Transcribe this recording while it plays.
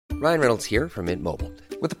Ryan Reynolds here from Mint Mobile.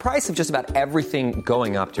 With the price of just about everything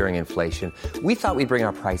going up during inflation, we thought we'd bring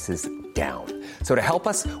our prices down. So to help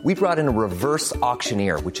us, we brought in a reverse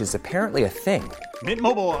auctioneer, which is apparently a thing. Mint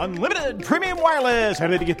Mobile Unlimited Premium Wireless. How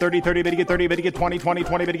to get 30, 30, bit to get 30, bit to get 20, 20,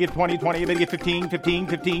 20, bit to get 20, 20, bit to get 15, 15,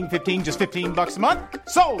 15, 15, just $15 a month?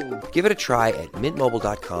 Sold! Give it a try at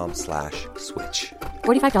mintmobile.com/switch.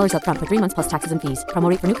 $45 up front for 3 months plus taxes and fees. Promo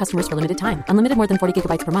rate for new customers for limited time. Unlimited more than 40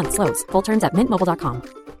 gigabytes per month. Slows full terms at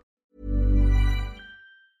mintmobile.com.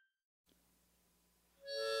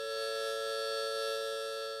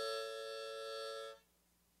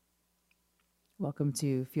 Welcome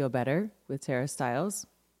to Feel Better with Tara Stiles.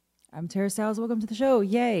 I'm Tara Stiles. Welcome to the show.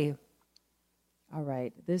 Yay. All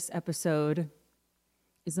right. This episode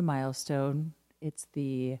is a milestone. It's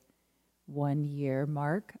the 1 year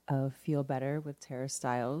mark of Feel Better with Tara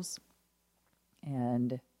Stiles.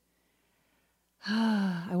 And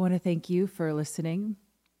I want to thank you for listening.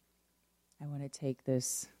 I want to take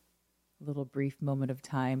this little brief moment of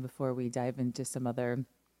time before we dive into some other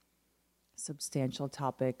substantial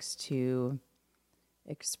topics to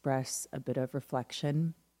express a bit of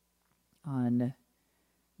reflection on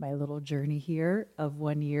my little journey here of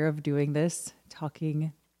 1 year of doing this,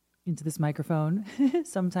 talking into this microphone,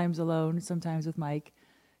 sometimes alone, sometimes with Mike,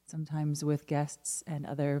 sometimes with guests and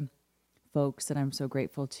other folks that I'm so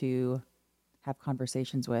grateful to have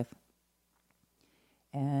conversations with,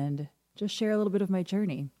 and just share a little bit of my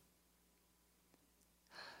journey.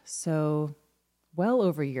 So, well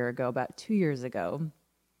over a year ago, about 2 years ago,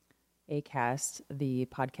 Acast, the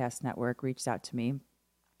podcast network, reached out to me,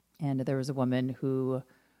 and there was a woman who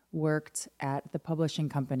worked at the publishing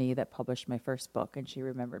company that published my first book, and she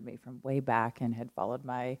remembered me from way back and had followed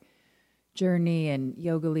my journey and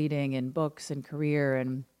yoga leading and books and career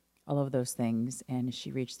and all of those things. And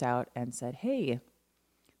she reached out and said, "Hey,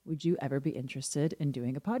 would you ever be interested in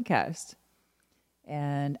doing a podcast?"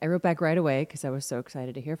 And I wrote back right away because I was so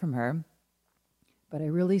excited to hear from her. But I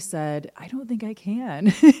really said, I don't think I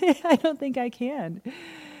can. I don't think I can.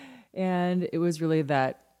 And it was really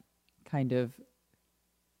that kind of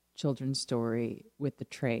children's story with the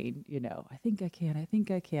train, you know, I think I can.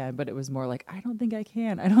 But it was more like, I don't think I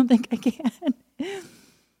can.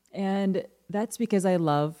 And that's because I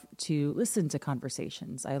love to listen to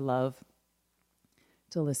conversations. I love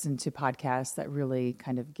to listen to podcasts that really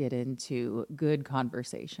kind of get into good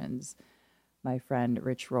conversations. My friend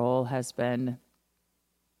Rich Roll has been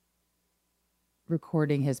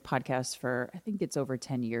recording his podcast for, I think it's over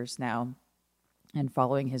 10 years now, and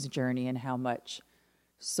following his journey and how much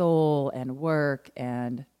soul and work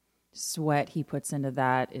and sweat he puts into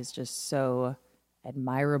that is just so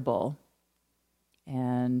admirable.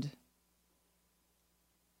 And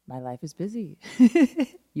my life is busy.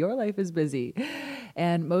 Your life is busy.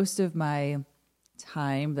 And most of my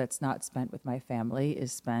time that's not spent with my family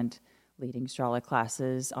is spent leading Strala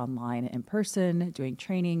classes online and in person, doing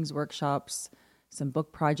trainings, workshops, some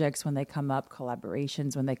book projects when they come up,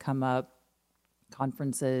 collaborations when they come up,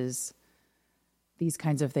 conferences, these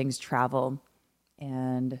kinds of things, travel.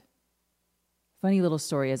 And funny little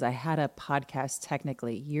story is I had a podcast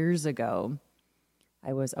technically years ago.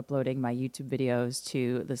 I was uploading my YouTube videos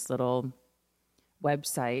to this little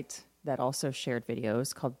website that also shared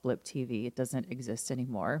videos called Blip TV. It doesn't exist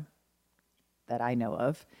anymore that I know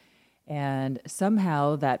of. And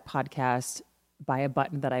somehow that podcast, by a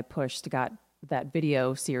button that I pushed, that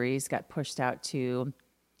video series got pushed out to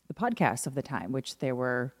the podcasts of the time, which there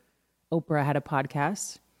were, Oprah had a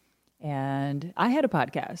podcast and I had a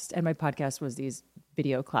podcast, and my podcast was these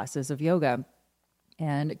video classes of yoga.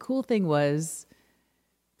 And the cool thing was,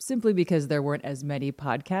 simply because there weren't as many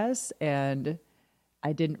podcasts and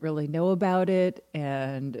I didn't really know about it,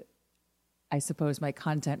 and I suppose my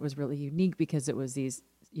content was really unique because it was these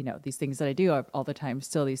things that I do all the time,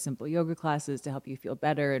 still these simple yoga classes to help you feel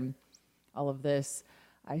better and all of this.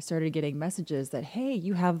 I started getting messages that, hey,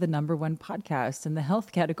 you have the #1 podcast in the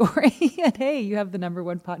health category. And hey, you have the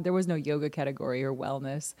 #1 there was no yoga category or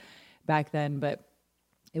wellness back then, but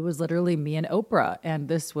it was literally me and Oprah. And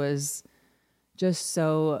this was just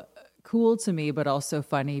so cool to me, but also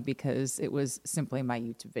funny because it was simply my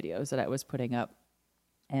YouTube videos that I was putting up.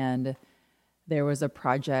 And there was a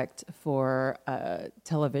project for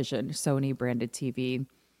television, Sony branded TV,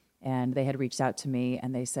 and they had reached out to me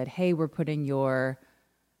and they said, hey, we're putting your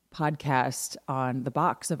podcast on the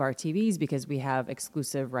box of our TVs because we have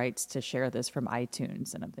exclusive rights to share this from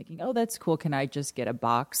iTunes. And I'm thinking, oh, that's cool. Can I just get a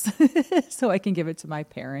box so I can give it to my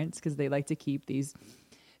parents? Because they like to keep these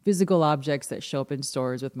physical objects that show up in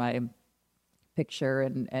stores with my picture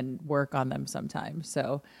and work on them sometimes.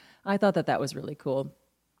 So I thought that was really cool.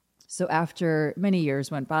 So after many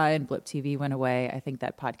years went by and Blip TV went away, I think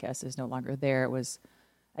that podcast is no longer there. It was,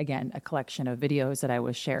 again, a collection of videos that I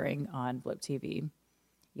was sharing on Blip TV.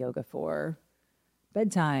 Yoga for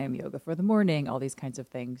bedtime, yoga for the morning, all these kinds of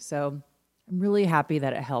things. So I'm really happy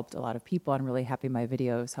that it helped a lot of people. I'm really happy my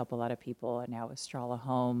videos help a lot of people. And now with Strala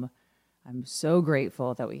Home, I'm so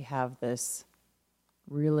grateful that we have this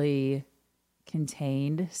really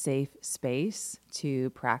contained, safe space to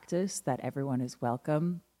practice, that everyone is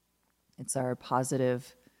welcome. It's our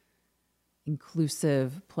positive,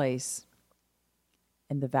 inclusive place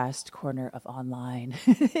in the vast corner of online.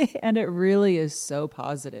 And it really is so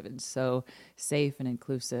positive and so safe and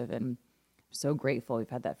inclusive. And I'm so grateful. We've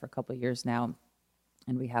had that for a couple of years now.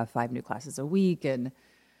 And we have 5 new classes a week and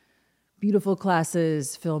beautiful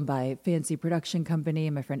classes filmed by fancy production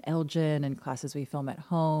company, my friend Elgin, and classes we film at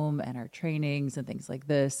home and our trainings and things like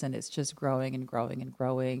this. And it's just growing and growing and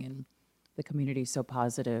growing. And the community is so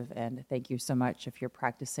positive. And thank you so much if you're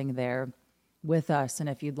practicing there with us. And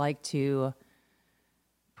if you'd like to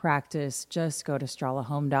practice, just go to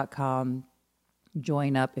stralahome.com,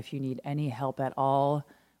 join up if you need any help at all.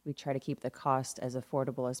 We try to keep the cost as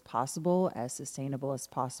affordable as possible, as sustainable as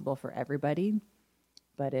possible for everybody.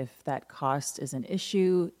 But if that cost is an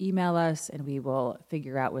issue, email us and we will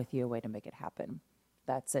figure out with you a way to make it happen.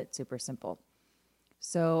 That's it, super simple.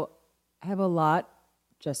 So I have a lot,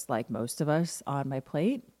 just like most of us, on my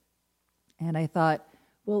plate. And I thought,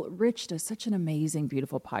 well, Rich does such an amazing,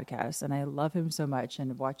 beautiful podcast, and I love him so much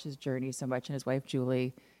and watch his journey so much. And his wife,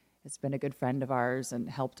 Julie, has been a good friend of ours and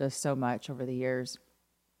helped us so much over the years,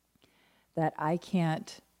 that I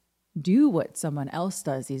can't do what someone else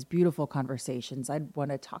does, these beautiful conversations. I'd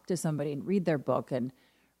want to talk to somebody and read their book and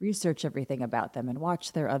research everything about them and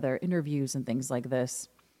watch their other interviews and things like this.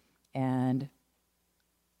 And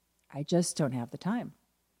I just don't have the time.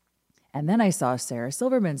 And then I saw Sarah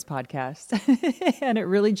Silverman's podcast and it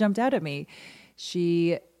really jumped out at me.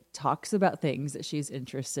 She talks about things that she's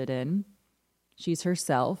interested in. She's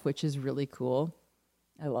herself, which is really cool.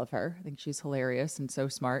 I love her. I think she's hilarious and so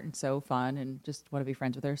smart and so fun, and just want to be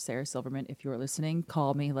friends with her. Sarah Silverman, if you're listening,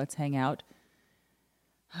 call me. Let's hang out.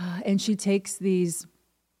 And she takes these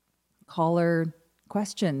caller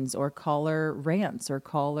questions or caller rants or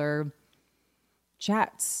caller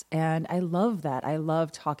chats. And I love that. I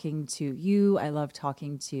love talking to you. I love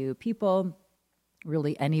talking to people,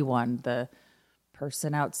 really anyone, the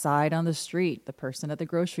person outside on the street, the person at the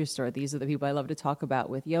grocery store. These are the people I love to talk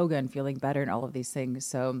about with yoga and feeling better and all of these things.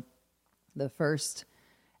 So the first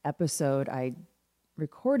episode I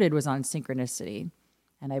recorded was on synchronicity.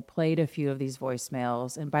 And I played a few of these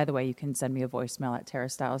voicemails. And by the way, you can send me a voicemail at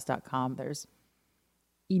tarastyles.com. There's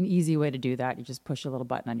an easy way to do that. You just push a little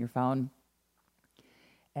button on your phone.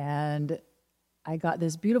 And I got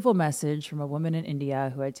this beautiful message from a woman in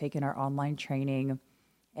India who had taken our online training,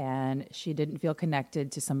 and she didn't feel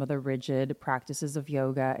connected to some of the rigid practices of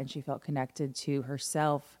yoga, and she felt connected to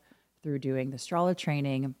herself through doing the Strala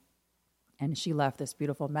training. And she left this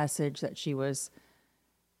beautiful message that she was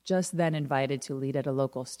just then invited to lead at a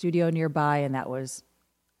local studio nearby, and that was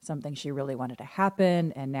something she really wanted to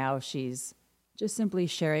happen. And now she's just simply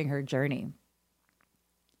sharing her journey.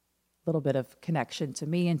 Little bit of connection to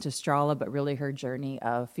me and to Strala, but really her journey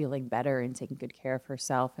of feeling better and taking good care of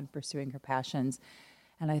herself and pursuing her passions.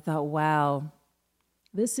 And I thought, wow,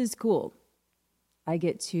 this is cool. I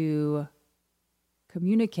get to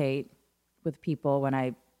communicate with people when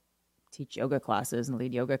I teach yoga classes and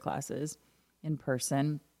lead yoga classes in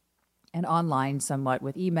person and online somewhat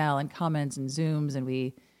with email and comments and Zooms. And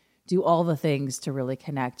we do all the things to really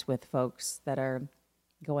connect with folks that are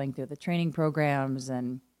going through the training programs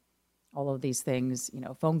and all of these things,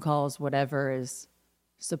 phone calls, whatever is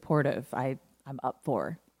supportive, I'm up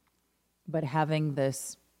for. But having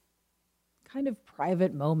this kind of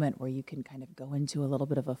private moment where you can kind of go into a little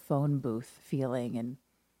bit of a phone booth feeling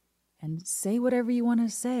and say whatever you want to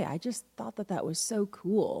say. I just thought that was so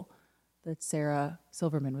cool that Sarah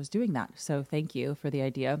Silverman was doing that. So thank you for the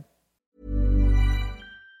idea.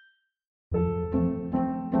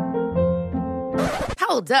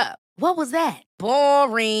 Hold up. What was that?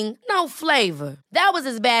 Boring. No flavor. That was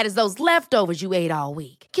as bad as those leftovers you ate all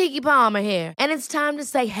week. Keke Palmer here. And it's time to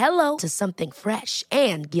say hello to something fresh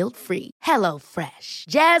and guilt-free. Hello Fresh.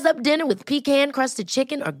 Jazz up dinner with pecan-crusted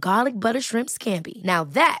chicken or garlic butter shrimp scampi. Now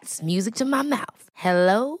that's music to my mouth.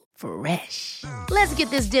 Hello Fresh. Let's get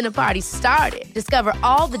this dinner party started. Discover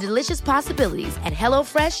all the delicious possibilities at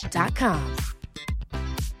hellofresh.com.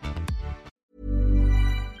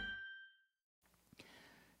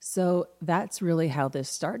 So that's really how this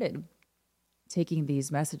started, taking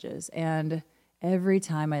these messages. And every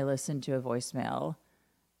time I listen to a voicemail,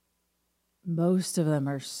 most of them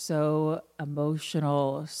are so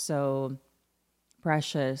emotional, so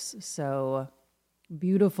precious, so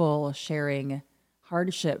beautiful, sharing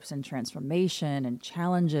hardships and transformation and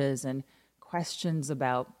challenges and questions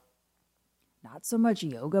about not so much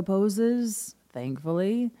yoga poses,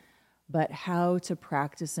 thankfully, but how to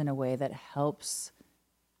practice in a way that helps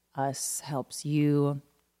us, helps you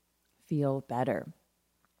feel better.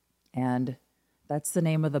 And that's the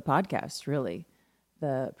name of the podcast, really.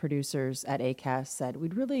 The producers at ACAST said,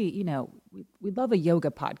 we'd really, we'd love a yoga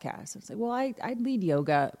podcast. It's like, well, I'd lead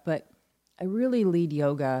yoga, but I really lead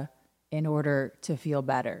yoga in order to feel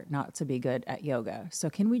better, not to be good at yoga. So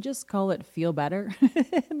can we just call it Feel Better?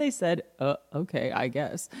 And they said, okay, I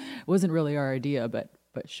guess. It wasn't really our idea, but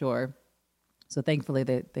sure. So thankfully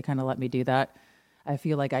they kind of let me do that. I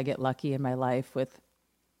feel like I get lucky in my life with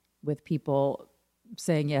people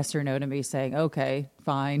saying yes or no to me, saying, okay,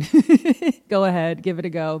 fine, go ahead, give it a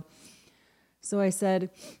go. So I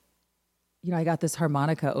said, I got this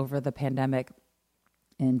harmonica over the pandemic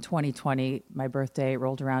in 2020. My birthday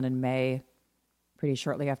rolled around in May, pretty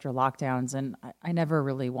shortly after lockdowns. And I never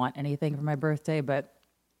really want anything for my birthday, but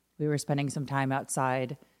we were spending some time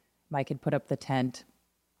outside. Mike had put up the tent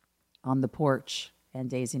on the porch, and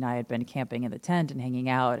Daisy and I had been camping in the tent and hanging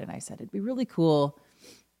out. And I said, it'd be really cool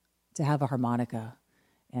to have a harmonica.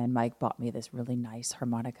 And Mike bought me this really nice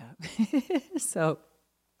harmonica. So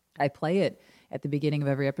I play it at the beginning of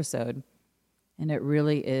every episode. And it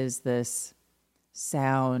really is this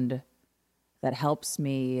sound that helps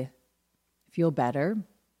me feel better,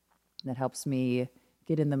 that helps me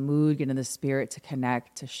get in the mood, get in the spirit to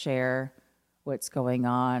connect, to share what's going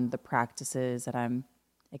on, the practices that I'm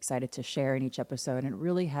excited to share in each episode. And it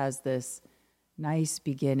really has this nice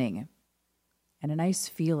beginning and a nice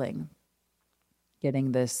feeling.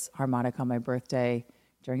 Getting this harmonica on my birthday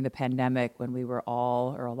during the pandemic when we were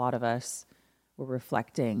all, or a lot of us, were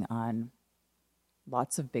reflecting on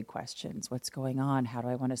lots of big questions. What's going on? How do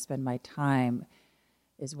I want to spend my time?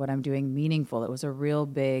 Is what I'm doing meaningful? It was a real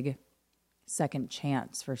big second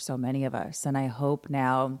chance for so many of us. And I hope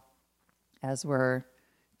now, as we're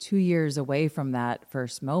 2 years away from that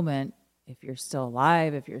first moment, if you're still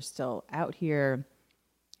alive, if you're still out here,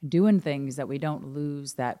 doing things, that we don't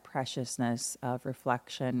lose that preciousness of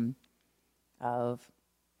reflection, of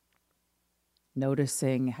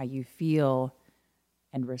noticing how you feel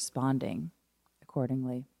and responding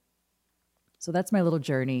accordingly. So that's my little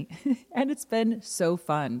journey. And it's been so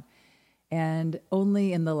fun. And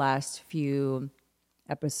only in the last few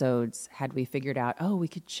episodes had we figured out, we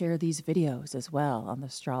could share these videos as well on the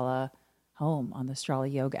Strala home, on the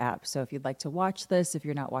Strala Yoga app. So if you'd like to watch this, if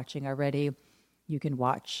you're not watching already, you can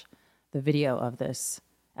watch the video of this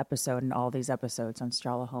episode and all these episodes on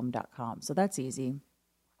stralahome.com. So that's easy.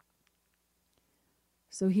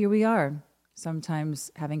 So here we are,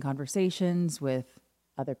 sometimes having conversations with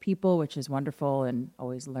other people, which is wonderful and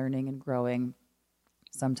always learning and growing.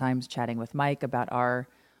 Sometimes chatting with Mike about our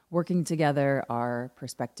working together, our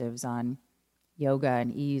perspectives on yoga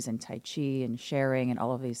and ease and Tai Chi and sharing and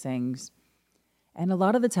all of these things. And a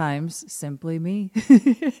lot of the times, simply me,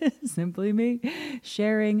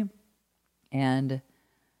 sharing. And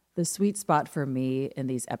the sweet spot for me in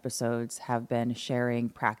these episodes have been sharing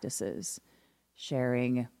practices,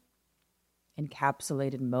 sharing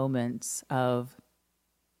encapsulated moments of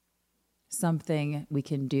something we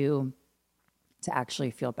can do to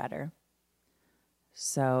actually feel better.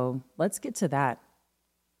 So let's get to that.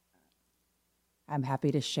 I'm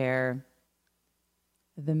happy to share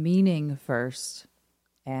the meaning first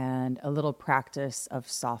and a little practice of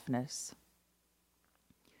softness.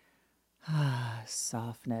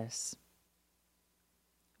 Softness.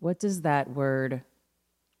 What does that word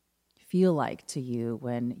feel like to you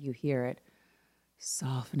when you hear it?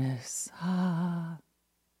 Softness. A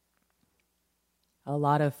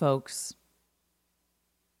lot of folks,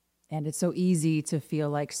 and it's so easy to feel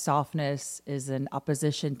like softness is in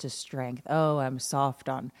opposition to strength. Oh, I'm soft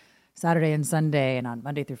on Saturday and Sunday, and on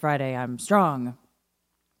Monday through Friday, I'm strong.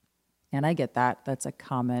 And I get that. That's a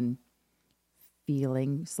common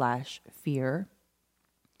feeling / fear.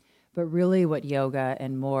 But really what yoga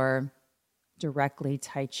and more directly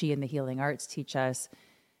Tai Chi and the healing arts teach us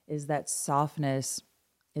is that softness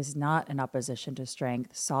is not in opposition to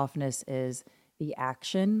strength. Softness is the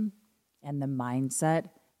action and the mindset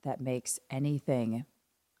that makes anything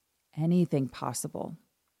possible.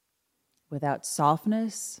 Without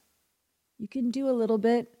softness, you can do a little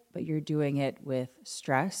bit, but you're doing it with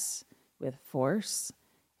stress, with force,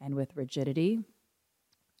 and with rigidity,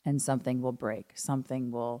 and something will break, something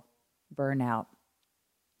will burn out,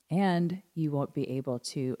 and you won't be able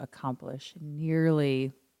to accomplish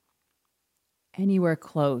nearly anywhere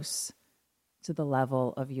close to the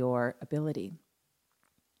level of your ability.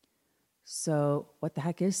 So what the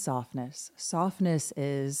heck is softness? Softness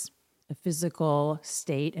is a physical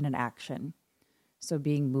state and an action. So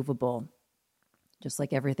being movable, just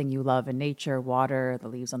like everything you love in nature, water, the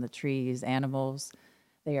leaves on the trees, animals,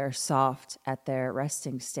 they are soft at their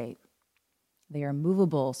resting state. They are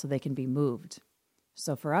movable so they can be moved.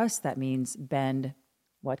 So for us, that means bend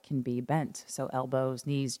what can be bent. So elbows,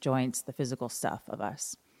 knees, joints, the physical stuff of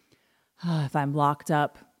us. If I'm locked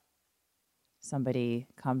up, somebody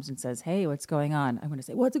comes and says, hey, what's going on? I'm going to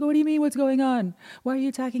say, what do you mean? What's going on? Why are you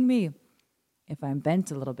attacking me? If I'm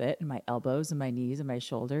bent a little bit in my elbows and my knees and my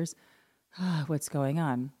shoulders, what's going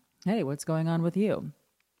on? Hey, what's going on with you?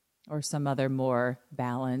 Or some other more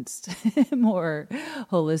balanced, more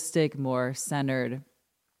holistic, more centered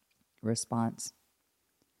response.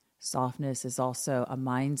 Softness is also a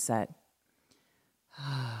mindset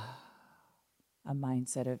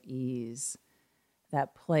of ease.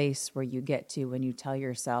 That place where you get to when you tell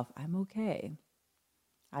yourself, I'm okay.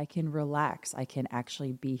 I can relax. I can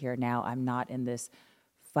actually be here now. I'm not in this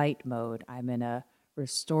fight mode. I'm in a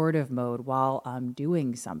restorative mode while I'm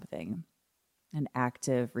doing something. An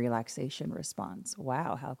active relaxation response.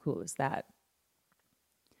 Wow, how cool is that?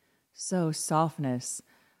 So softness,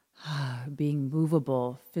 being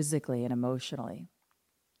movable physically and emotionally.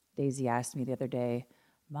 Daisy asked me the other day,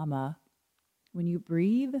 Mama, when you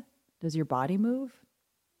breathe, does your body move?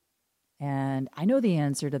 And I know the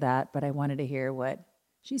answer to that, but I wanted to hear what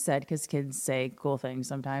she said, because kids say cool things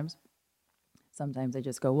sometimes. Sometimes they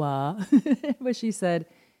just go, wah. But she said,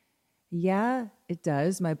 yeah, it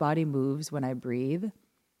does. My body moves when I breathe,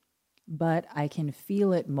 but I can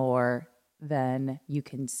feel it more than you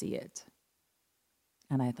can see it.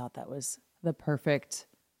 And I thought that was the perfect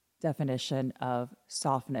definition of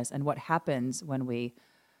softness and what happens when we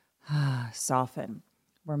soften.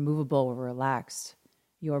 We're movable, we're relaxed.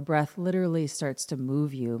 Your breath literally starts to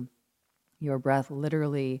move you. Your breath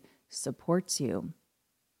literally supports you.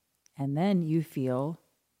 And then you feel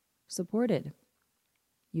supported.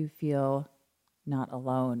 You feel not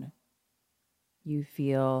alone. You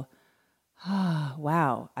feel,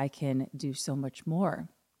 wow, I can do so much more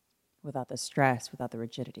without the stress, without the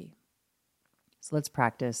rigidity. So let's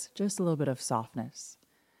practice just a little bit of softness.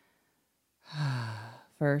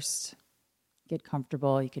 First, get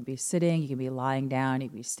comfortable. You can be sitting, you can be lying down, you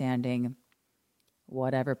can be standing,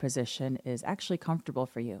 whatever position is actually comfortable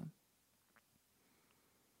for you.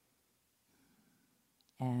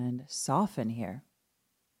 And soften here.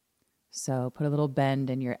 So put a little bend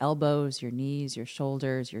in your elbows, your knees, your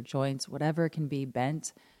shoulders, your joints, whatever can be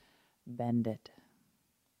bent, bend it.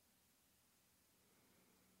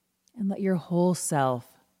 And let your whole self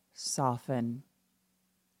soften,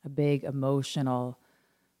 a big emotional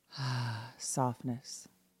softness.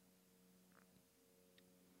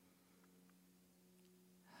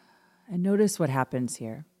 And notice what happens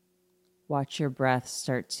here. Watch your breath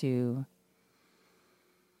start to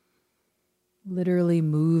literally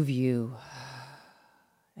move you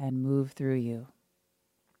and move through you.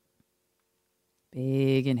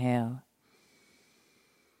 Big inhale.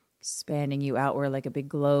 Expanding you outward like a big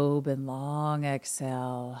globe, and long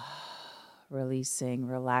exhale. Releasing,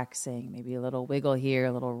 relaxing, maybe a little wiggle here,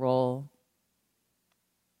 a little roll.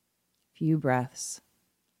 Few breaths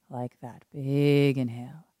like that. Big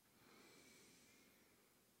inhale.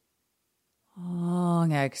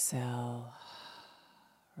 Long exhale.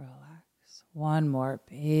 Relax. One more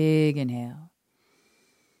big inhale.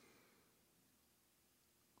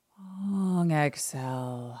 Long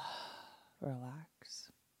exhale.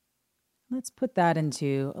 Relax. Let's put that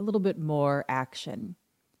into a little bit more action.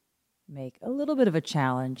 Make a little bit of a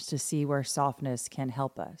challenge to see where softness can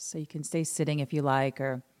help us. So you can stay sitting if you like,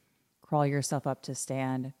 or crawl yourself up to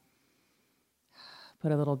stand.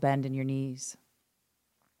 Put a little bend in your knees.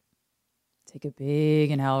 Take a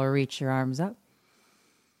big inhale, reach your arms up.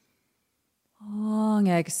 Long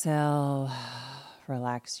exhale,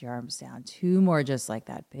 relax your arms down. Two more just like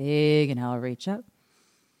that. Big inhale, reach up.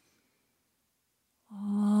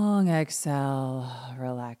 Long exhale,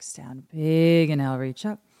 relax down. Big inhale, reach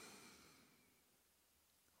up.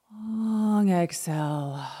 Long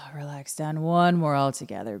exhale, relax down. One more all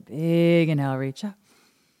together. Big inhale, reach up.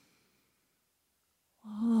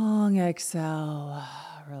 Long exhale,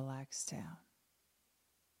 relax down.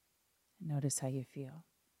 Notice how you feel.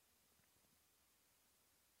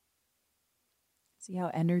 See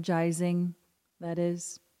how energizing that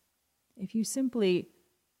is? If you simply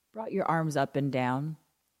brought your arms up and down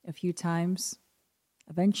a few times,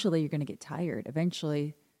 eventually you're going to get tired.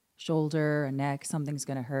 Eventually, shoulder, neck, something's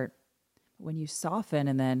going to hurt. But when you soften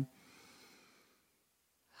and then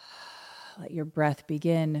Let your breath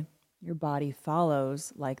begin. Your body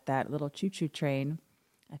follows like that little choo-choo train.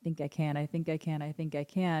 I think I can, I think I can, I think I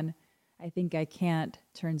can. I think I can't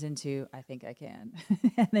turns into I think I can.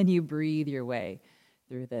 And then you breathe your way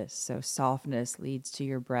through this. So softness leads to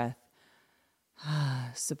your breath,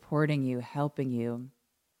 supporting you, helping you,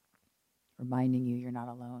 reminding you you're not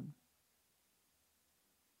alone.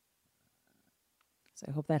 So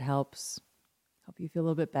I hope that helps. Hope you feel a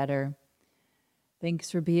little bit better.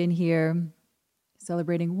 Thanks for being here.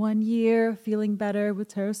 Celebrating 1 year, feeling better with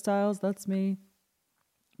Tarot Styles. That's me.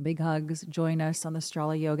 Big hugs. Join us on the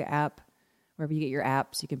Strala Yoga app. Wherever you get your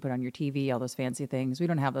apps, you can put on your TV, all those fancy things. We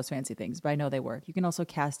don't have those fancy things, but I know they work. You can also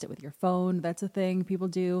cast it with your phone. That's a thing people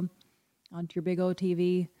do onto your big old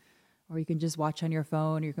TV. Or you can just watch on your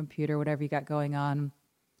phone, your computer, whatever you got going on.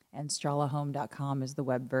 And stralahome.com is the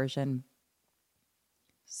web version.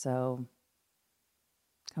 So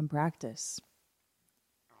come practice.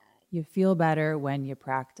 You feel better when you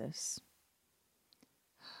practice.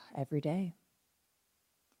 Every day.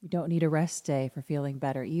 You don't need a rest day for feeling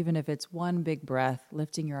better, even if it's one big breath,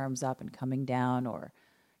 lifting your arms up and coming down, or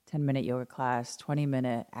 10-minute yoga class,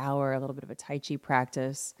 20-minute, hour, a little bit of a Tai Chi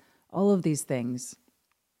practice. All of these things,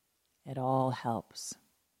 it all helps.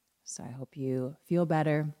 So I hope you feel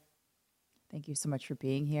better. Thank you so much for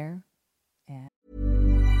being here. And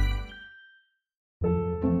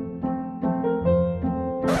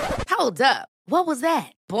Hold up. What was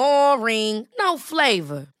that? Boring. No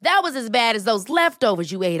flavor. That was as bad as those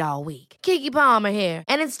leftovers you ate all week. Keke Palmer here.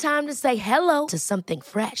 And it's time to say hello to something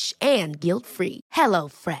fresh and guilt-free. Hello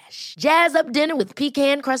Fresh. Jazz up dinner with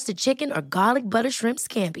pecan-crusted chicken or garlic butter shrimp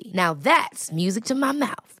scampi. Now that's music to my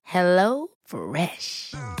mouth. Hello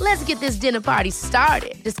Fresh. Let's get this dinner party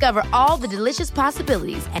started. Discover all the delicious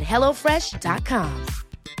possibilities at HelloFresh.com.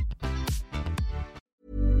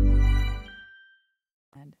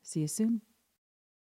 see you soon.